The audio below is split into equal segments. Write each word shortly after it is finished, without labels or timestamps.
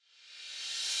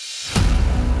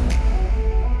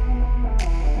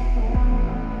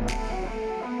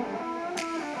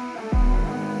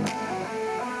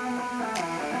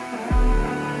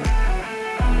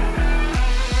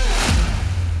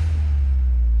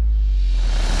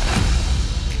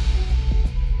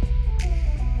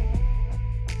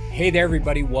Hey there,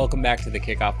 everybody. Welcome back to The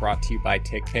Kickoff, brought to you by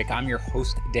TickPick. I'm your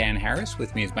host, Dan Harris.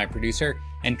 With me is my producer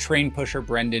and train pusher,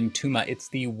 Brendan Tuma. It's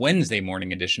the Wednesday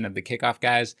morning edition of The Kickoff,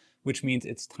 guys, which means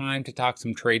it's time to talk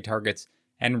some trade targets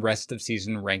and rest of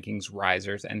season rankings,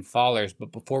 risers and fallers.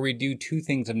 But before we do, two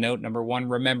things of note. Number one,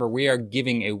 remember, we are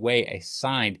giving away a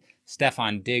signed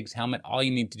Stefon Diggs helmet. All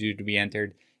you need to do to be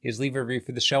entered is leave a review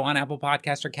for the show on Apple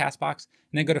Podcasts or CastBox,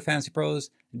 and then go to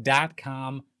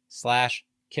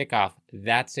fantasypros.com/kickoff.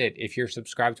 That's it. If you're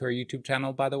subscribed to our YouTube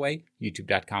channel, by the way,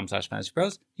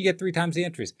 youtube.com/fantasypros, you get 3 times the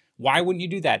entries. Why wouldn't you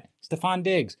do that? Stefon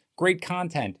Diggs, great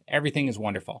content. Everything is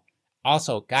wonderful.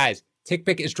 Also, guys,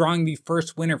 TickPick is drawing the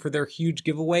first winner for their huge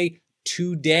giveaway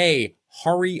today.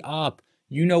 Hurry up.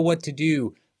 You know what to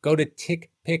do. Go to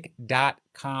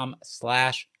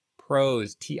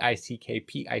tickpick.com/pros,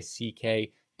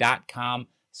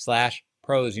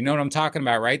 tickpick.com/pros. You know what I'm talking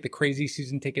about, right? The crazy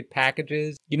season ticket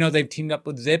packages. You know, they've teamed up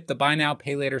with Zip, the buy now,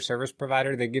 pay later service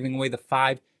provider. They're giving away the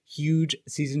 5 huge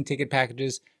season ticket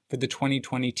packages for the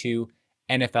 2022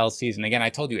 NFL season. Again, I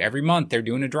told you every month they're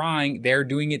doing a drawing. They're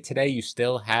doing it today. You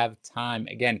still have time.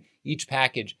 Again, each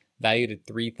package valued at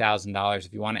 $3,000.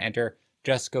 If you want to enter,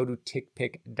 just go to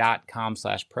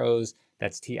tickpick.com/pros.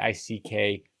 That's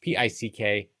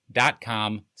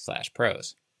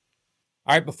tickpick.com/pros.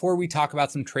 All right, before we talk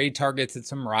about some trade targets and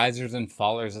some risers and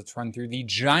fallers, let's run through the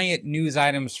giant news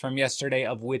items from yesterday,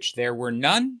 of which there were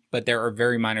none, but there are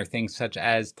very minor things, such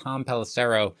as Tom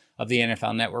Pelissero of the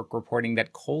NFL Network reporting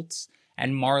that Colts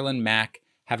and Marlon Mack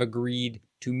have agreed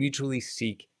to mutually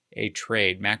seek a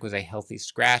trade. Mack was a healthy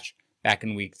scratch back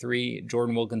in week 3.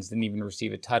 Jordan Wilkins didn't even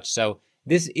receive a touch. So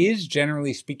this is,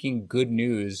 generally speaking, good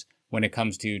news when it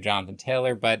comes to Jonathan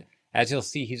Taylor, but as you'll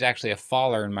see, he's actually a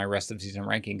faller in my rest of season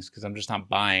rankings because I'm just not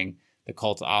buying the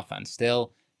Colts offense.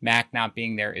 Still, Mack not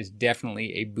being there is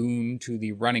definitely a boon to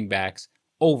the running backs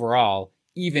overall,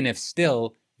 even if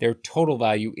still their total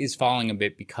value is falling a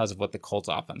bit because of what the Colts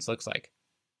offense looks like.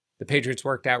 The Patriots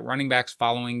worked out running backs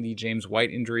following the James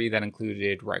White injury that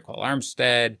included Ryquell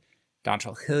Armstead,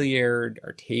 Dontrell Hilliard,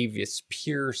 Artavius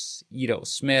Pierce, Ito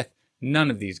Smith. None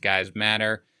of these guys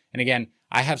matter. And again,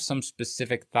 I have some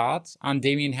specific thoughts on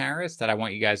Damien Harris that I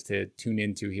want you guys to tune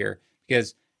into here,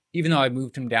 because even though I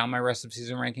moved him down my rest of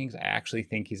season rankings, I actually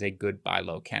think he's a good buy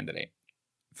low candidate.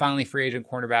 Finally, free agent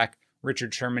cornerback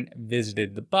Richard Sherman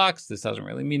visited the Bucs. This doesn't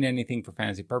really mean anything for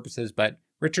fantasy purposes, but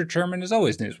Richard Sherman is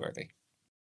always newsworthy.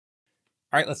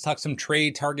 All right, let's talk some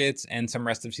trade targets and some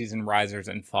rest of season risers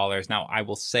and fallers. Now, I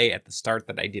will say at the start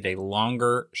that I did a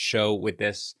longer show with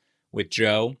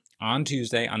Joe on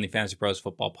Tuesday on the Fantasy Pros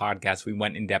Football Podcast. We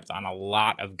went in depth on a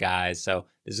lot of guys, so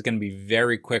this is going to be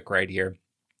very quick right here.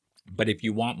 But if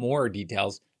you want more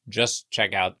details, just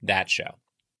check out that show.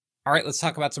 All right, let's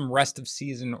talk about some rest of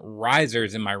season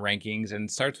risers in my rankings, and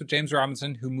it starts with James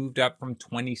Robinson, who moved up from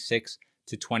 26th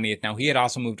to 20th. Now, he had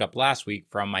also moved up last week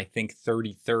from, I think,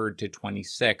 33rd to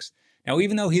 26th. Now,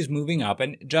 even though he's moving up,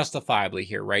 and justifiably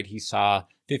here, right, he saw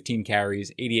 15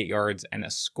 carries, 88 yards, and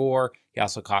a score. He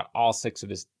also caught all 6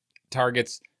 of his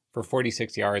targets for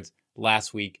 46 yards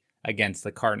last week against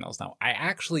the Cardinals. Now, I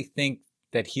actually think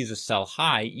that he's a sell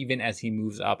high even as he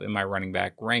moves up in my running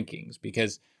back rankings,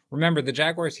 because remember, the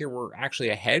Jaguars here were actually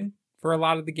ahead for a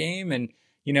lot of the game, and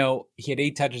you know, he had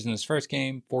 8 touches in his first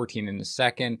game, 14 in his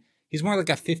second. He's more like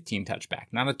a 15 touchback,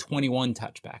 not a 21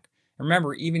 touchback.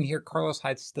 Remember, even here, Carlos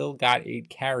Hyde still got 8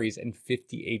 carries and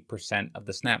 58% of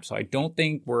the snaps. So I don't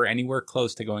think we're anywhere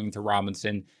close to going to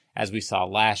Robinson as we saw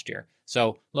last year.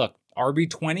 So look,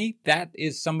 RB20, that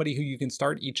is somebody who you can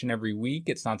start each and every week.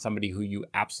 It's not somebody who you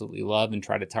absolutely love and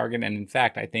try to target. And in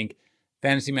fact, I think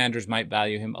fantasy managers might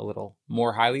value him a little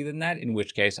more highly than that, in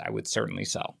which case I would certainly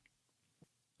sell.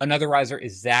 Another riser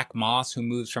is Zach Moss, who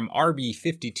moves from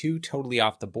RB52 totally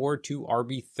off the board to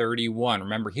RB31.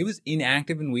 Remember, he was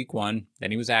inactive in week 1, then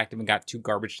he was active and got 2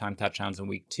 garbage time touchdowns in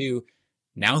week 2.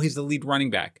 Now he's the lead running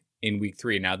back in week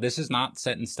 3. Now, this is not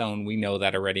set in stone. We know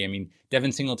that already. I mean,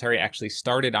 Devin Singletary actually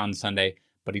started on Sunday,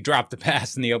 but he dropped the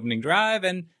pass in the opening drive,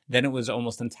 and then it was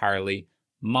almost entirely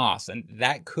Moss. And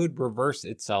that could reverse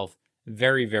itself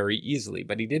very, very easily.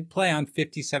 But he did play on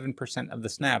 57% of the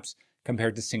snaps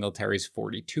compared to Singletary's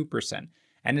 42%.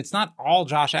 And it's not all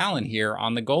Josh Allen here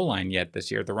on the goal line yet this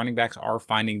year. The running backs are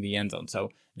finding the end zone. So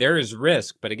there is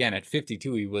risk, but again, at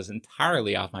 52, he was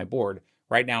entirely off my board.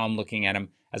 Right now, I'm looking at him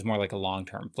as more like a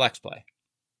long-term flex play.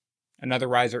 Another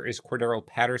riser is Cordero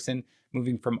Patterson,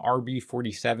 moving from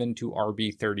RB47 to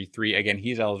RB33. Again,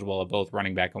 he's eligible at both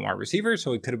running back and wide receiver,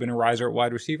 so he could have been a riser at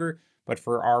wide receiver. But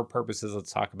for our purposes,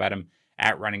 let's talk about him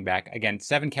at running back. Again,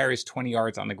 7 carries, 20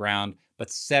 yards on the ground,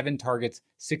 but 7 targets,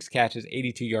 6 catches,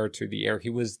 82 yards through the air. He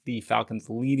was the Falcons'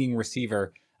 leading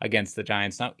receiver against the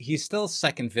Giants. Now, he's still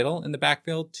second fiddle in the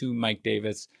backfield to Mike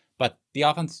Davis, but the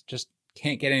offense just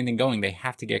can't get anything going. They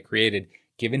have to get created.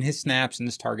 Given his snaps and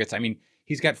his targets, I mean,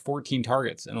 he's got 14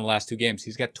 targets in the last 2 games.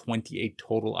 He's got 28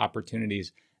 total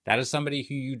opportunities. That is somebody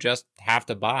who you just have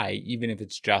to buy, even if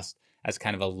it's just as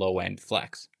kind of a low-end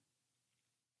flex.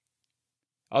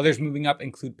 Others moving up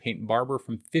include Peyton Barber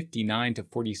from 59 to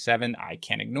 47. I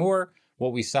can't ignore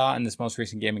what we saw in this most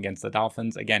recent game against the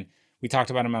Dolphins. Again, we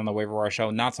talked about him on the waiver wire show.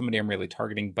 Not somebody I'm really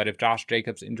targeting, but if Josh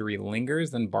Jacobs' injury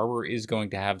lingers, then Barber is going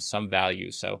to have some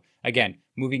value. So again,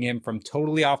 moving him from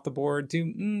totally off the board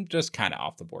to just kind of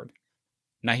off the board.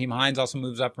 Nyheim Hines also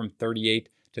moves up from 38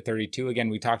 to 32. Again,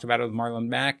 we talked about it with Marlon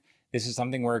Mack. This is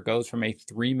something where it goes from a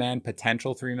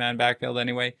potential three-man backfield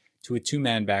anyway, to a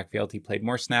 2-man backfield. He played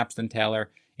more snaps than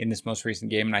Taylor in this most recent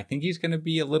game, and I think he's going to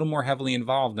be a little more heavily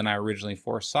involved than I originally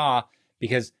foresaw,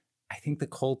 because I think the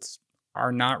Colts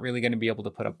are not really going to be able to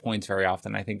put up points very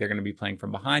often. I think they're going to be playing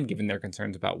from behind, given their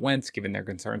concerns about Wentz, given their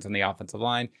concerns on the offensive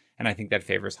line, and I think that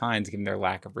favors Hines, given their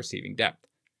lack of receiving depth.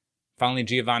 Finally,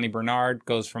 Giovanni Bernard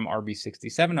goes from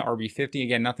RB67 to RB50.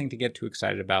 Again, nothing to get too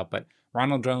excited about, but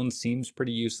Ronald Jones seems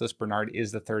pretty useless. Bernard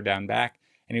is the third down back,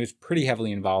 and he was pretty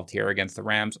heavily involved here against the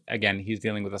Rams. Again, he's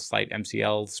dealing with a slight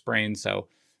MCL sprain, so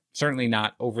certainly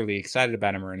not overly excited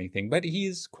about him or anything, but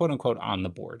he's quote-unquote on the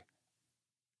board.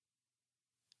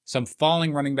 Some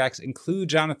falling running backs include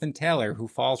Jonathan Taylor, who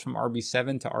falls from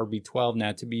RB7 to RB12.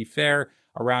 Now, to be fair,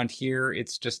 around here,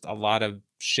 it's just a lot of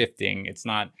shifting. It's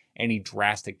not any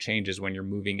drastic changes when you're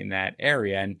moving in that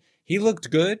area. And he looked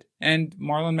good, and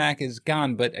Marlon Mack is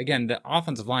gone. But again, the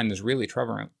offensive line is really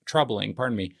troubling.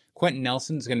 Quentin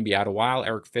Nelson is going to be out a while.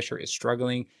 Eric Fisher is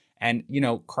struggling. And,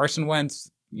 Carson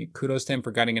Wentz, kudos to him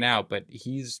for gutting it out, but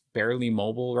he's barely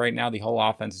mobile right now. The whole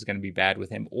offense is going to be bad with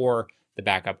him or the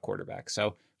backup quarterback.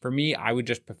 So for me, I would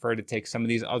just prefer to take some of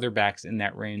these other backs in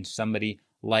that range, somebody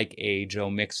like a Joe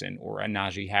Mixon or a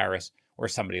Najee Harris or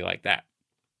somebody like that.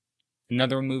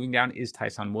 Another one moving down is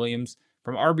Tyson Williams.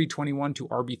 From RB21 to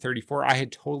RB34, I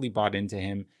had totally bought into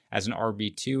him as an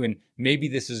RB2, and maybe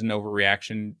this is an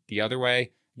overreaction the other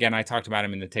way. Again, I talked about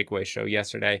him in the takeaway show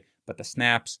yesterday, but the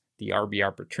snaps, the RB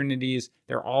opportunities,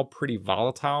 they're all pretty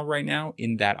volatile right now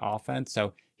in that offense.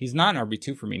 So he's not an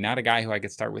RB2 for me, not a guy who I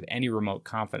could start with any remote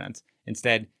confidence.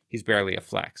 Instead, he's barely a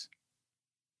flex.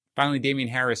 Finally, Damian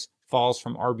Harris falls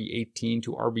from RB18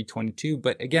 to RB22,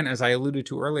 but again, as I alluded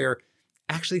to earlier,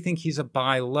 I actually think he's a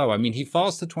buy low. I mean, he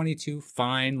falls to 22,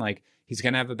 fine. Like, he's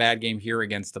going to have a bad game here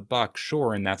against the Bucs,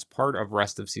 sure, and that's part of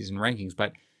rest of season rankings,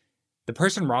 but the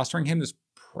person rostering him is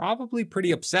probably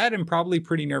pretty upset and probably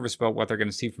pretty nervous about what they're going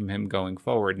to see from him going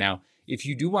forward. Now, if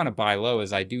you do want to buy low,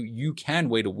 as I do, you can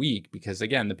wait a week because,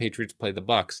 again, the Patriots play the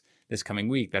Bucs this coming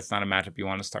week. That's not a matchup you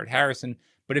want to start Harrison.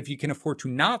 But if you can afford to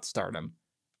not start him,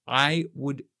 I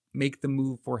would make the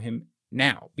move for him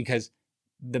now because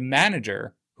the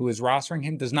manager who is rostering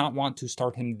him does not want to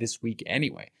start him this week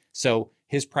anyway. So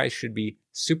his price should be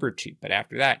super cheap. But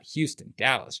after that, Houston,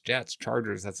 Dallas, Jets,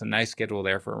 Chargers, that's a nice schedule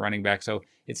there for a running back. So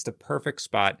it's the perfect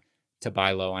spot to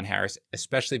buy low on Harris,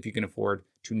 especially if you can afford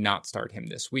to not start him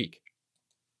this week.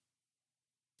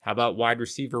 How about wide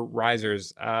receiver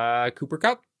risers? Cooper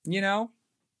Kupp,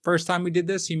 first time we did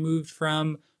this, he moved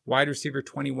from wide receiver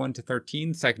 21 to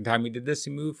 13. Second time we did this,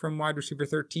 he moved from wide receiver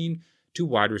 13 to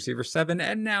wide receiver 7.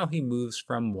 And now he moves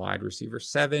from wide receiver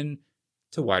 7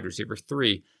 to wide receiver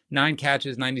 3. 9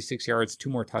 catches, 96 yards, 2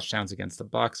 more touchdowns against the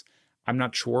Bucs. I'm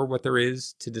not sure what there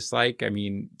is to dislike. I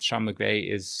mean, Sean McVay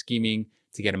is scheming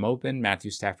to get him open.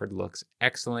 Matthew Stafford looks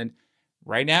excellent.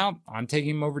 Right now, I'm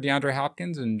taking him over DeAndre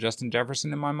Hopkins and Justin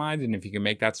Jefferson in my mind, and if you can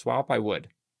make that swap, I would.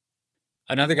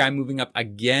 Another guy moving up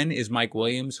again is Mike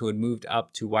Williams, who had moved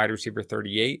up to wide receiver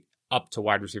 38, up to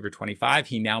wide receiver 25.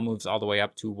 He now moves all the way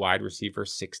up to wide receiver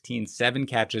 16. 7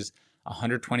 catches,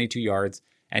 122 yards,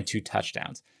 and 2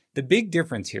 touchdowns. The big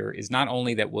difference here is not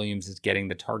only that Williams is getting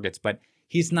the targets, but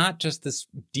he's not just this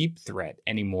deep threat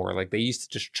anymore. Like they used to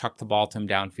just chuck the ball to him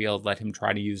downfield, let him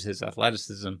try to use his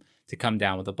athleticism to come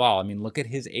down with the ball. I mean, look at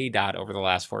his ADOT over the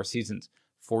last 4 seasons.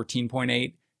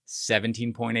 14.8,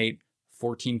 17.8,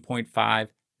 14.5.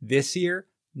 This year,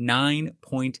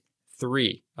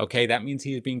 9.3. Okay, that means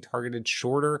he is being targeted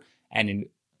shorter and in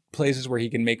places where he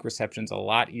can make receptions a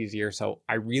lot easier. So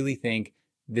I really think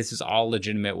this is all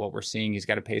legitimate what we're seeing. He's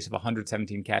got a pace of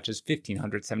 117 catches,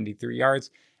 1,573 yards,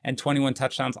 and 21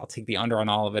 touchdowns. I'll take the under on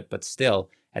all of it, but still,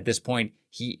 at this point,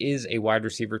 he is a wide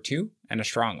receiver 2 and a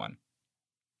strong one.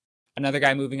 Another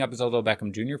guy moving up is Odell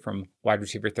Beckham Jr. from wide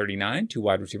receiver 39 to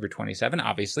wide receiver 27.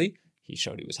 Obviously, he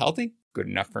showed he was healthy. Good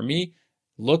enough for me.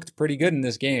 looked pretty good in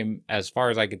this game as far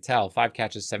as I could tell. 5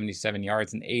 catches, 77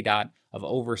 yards, an ADOT of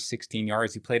over 16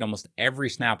 yards. He played almost every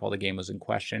snap while the game was in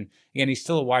question. Again, he's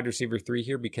still a wide receiver 3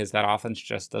 here because that offense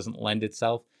just doesn't lend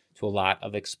itself to a lot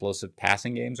of explosive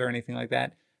passing games or anything like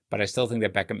that. But I still think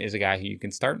that Beckham is a guy who you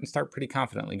can start and start pretty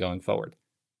confidently going forward.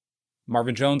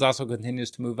 Marvin Jones also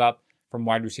continues to move up from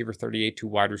wide receiver 38 to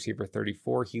wide receiver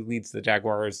 34. He leads the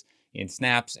Jaguars in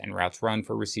snaps and routes run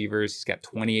for receivers. He's got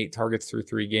 28 targets through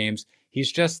 3 games.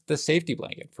 He's just the safety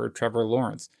blanket for Trevor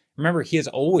Lawrence. Remember, he has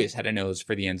always had a nose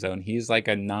for the end zone. He's like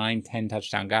a 9-10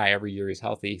 touchdown guy every year he's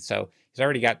healthy. So he's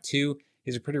already got 2.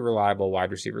 He's a pretty reliable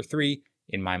wide receiver 3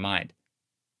 in my mind.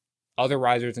 Other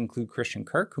risers include Christian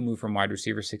Kirk, who moved from wide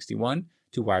receiver 61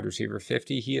 to wide receiver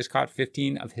 50. He has caught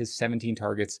 15 of his 17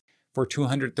 targets for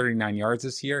 239 yards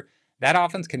this year. That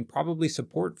offense can probably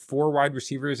support 4 wide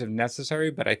receivers if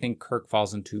necessary, but I think Kirk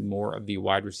falls into more of the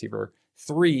wide receiver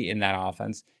 3 in that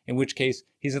offense, in which case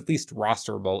he's at least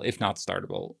rosterable, if not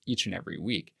startable, each and every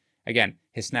week. Again,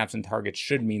 his snaps and targets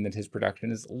should mean that his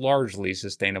production is largely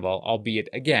sustainable, albeit,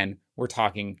 again, we're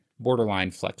talking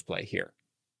borderline flex play here.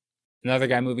 Another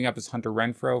guy moving up is Hunter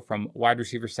Renfrow from wide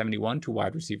receiver 71 to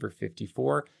wide receiver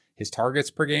 54. His targets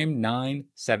per game, 9,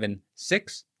 7,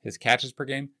 6. His catches per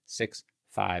game, 6,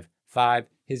 5, 5.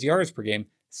 His yards per game,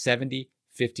 70,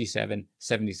 57,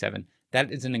 77.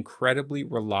 That is an incredibly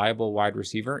reliable wide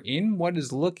receiver in what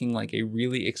is looking like a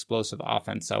really explosive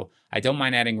offense. So I don't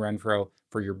mind adding Renfrow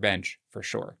for your bench for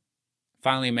sure.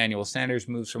 Finally, Emmanuel Sanders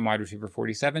moves from wide receiver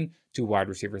 47 to wide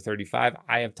receiver 35.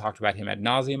 I have talked about him ad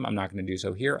nauseum. I'm not going to do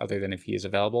so here, other than if he is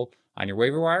available on your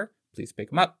waiver wire, please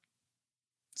pick him up.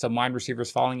 Some wide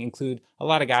receivers falling include a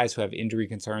lot of guys who have injury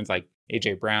concerns, like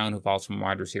A.J. Brown, who falls from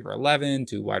wide receiver 11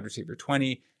 to wide receiver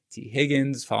 20. T.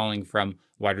 Higgins falling from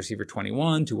wide receiver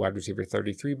 21 to wide receiver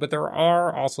 33. But there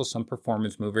are also some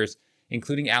performance movers,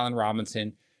 including Allen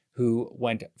Robinson, who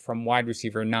went from wide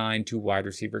receiver 9 to wide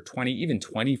receiver 20. Even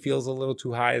 20 feels a little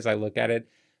too high as I look at it.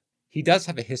 He does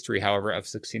have a history, however, of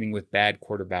succeeding with bad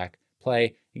quarterback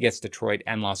play. He gets Detroit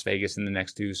and Las Vegas in the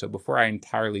next 2. So before I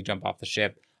entirely jump off the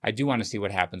ship, I do want to see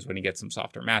what happens when he gets some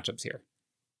softer matchups here.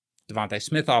 Devontae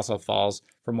Smith also falls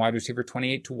from wide receiver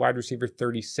 28 to wide receiver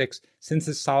 36. Since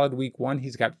his solid week 1,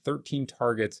 he's got 13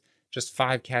 targets, just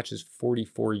 5 catches,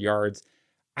 44 yards.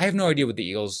 I have no idea what the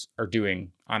Eagles are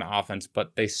doing on offense,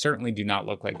 but they certainly do not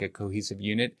look like a cohesive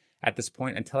unit at this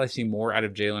point. Until I see more out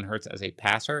of Jalen Hurts as a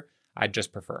passer, I'd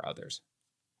just prefer others.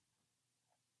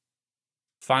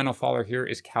 Final faller here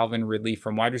is Calvin Ridley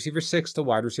from wide receiver 6 to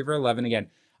wide receiver 11.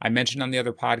 Again, I mentioned on the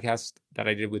other podcast that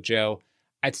I did with Joe,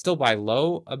 I'd still buy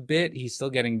low a bit. He's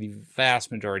still getting the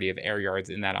vast majority of air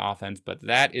yards in that offense, but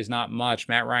that is not much.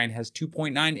 Matt Ryan has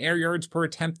 2.9 air yards per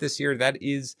attempt this year. That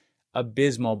is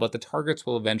abysmal, but the targets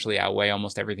will eventually outweigh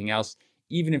almost everything else,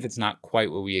 even if it's not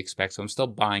quite what we expect. So I'm still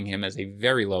buying him as a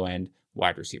very low-end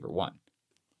wide receiver 1.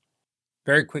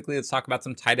 Very quickly, let's talk about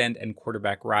some tight end and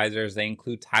quarterback risers. They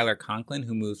include Tyler Conklin,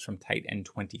 who moves from tight end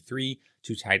 23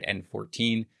 to tight end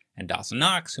 14, and Dawson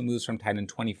Knox, who moves from tight end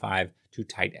 25 to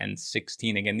tight end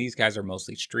 16. Again, these guys are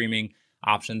mostly streaming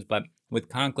options, but with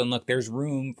Conklin, look, there's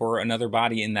room for another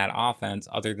body in that offense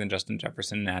other than Justin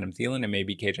Jefferson and Adam Thielen. It may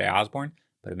be KJ Osborne,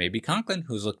 but it may be Conklin,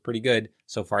 who's looked pretty good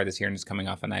so far this year and is coming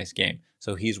off a nice game.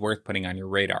 So he's worth putting on your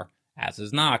radar, as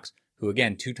is Knox, who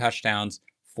again, 2 touchdowns,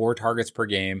 4 targets per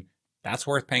game. That's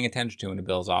worth paying attention to in a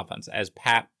Bills offense. As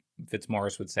Pat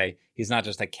Fitzmaurice would say, he's not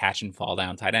just a catch and fall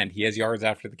down tight end. He has yards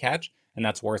after the catch, and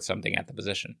that's worth something at the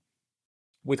position.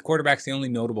 With quarterbacks, the only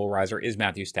notable riser is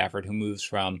Matthew Stafford, who moves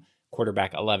from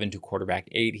quarterback 11 to quarterback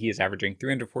 8. He is averaging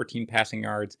 314 passing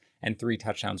yards and 3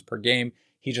 touchdowns per game.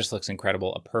 He just looks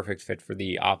incredible, a perfect fit for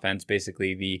the offense,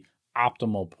 basically the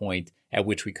optimal point at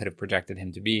which we could have projected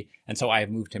him to be. And so I have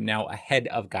moved him now ahead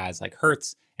of guys like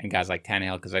Hurts and guys like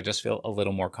Tannehill because I just feel a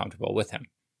little more comfortable with him.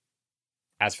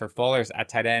 As for fallers at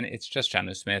tight end, it's just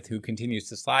Jonnu Smith, who continues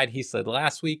to slide. He slid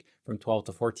last week from 12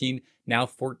 to 14, now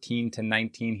 14 to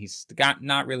 19. He's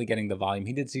not really getting the volume.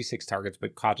 He did see 6 targets,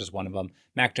 but caught just one of them.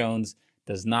 Mac Jones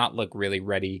does not look really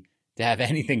ready to have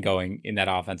anything going in that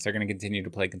offense. They're going to continue to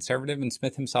play conservative, and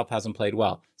Smith himself hasn't played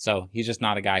well. So he's just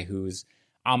not a guy who's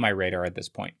on my radar at this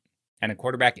point. And a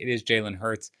quarterback, it is Jalen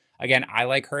Hurts. Again, I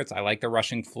like Hurts. I like the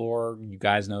rushing floor. You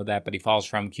guys know that, but he falls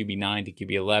from QB9 to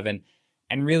QB11.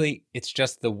 And really, it's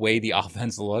just the way the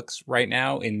offense looks right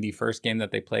now. In the first game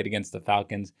that they played against the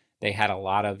Falcons, they had a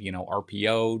lot of,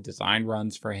 RPO, design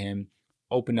runs for him,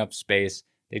 opened up space.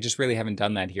 They just really haven't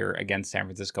done that here against San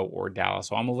Francisco or Dallas.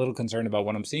 So I'm a little concerned about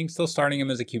what I'm seeing. Still starting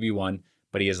him as a QB1,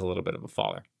 but he is a little bit of a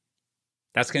faller.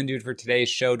 That's going to do it for today's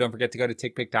show. Don't forget to go to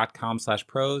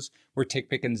tickpick.com/pros, where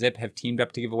TickPick and Zip have teamed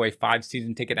up to give away 5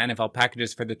 season ticket NFL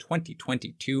packages for the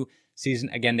 2022 season.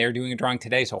 Again, they're doing a drawing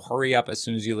today, so hurry up as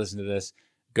soon as you listen to this.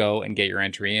 Go and get your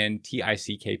entry in,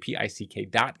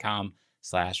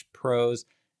 tickpick.com/pros.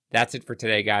 That's it for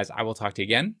today, guys. I will talk to you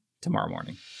again tomorrow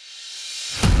morning.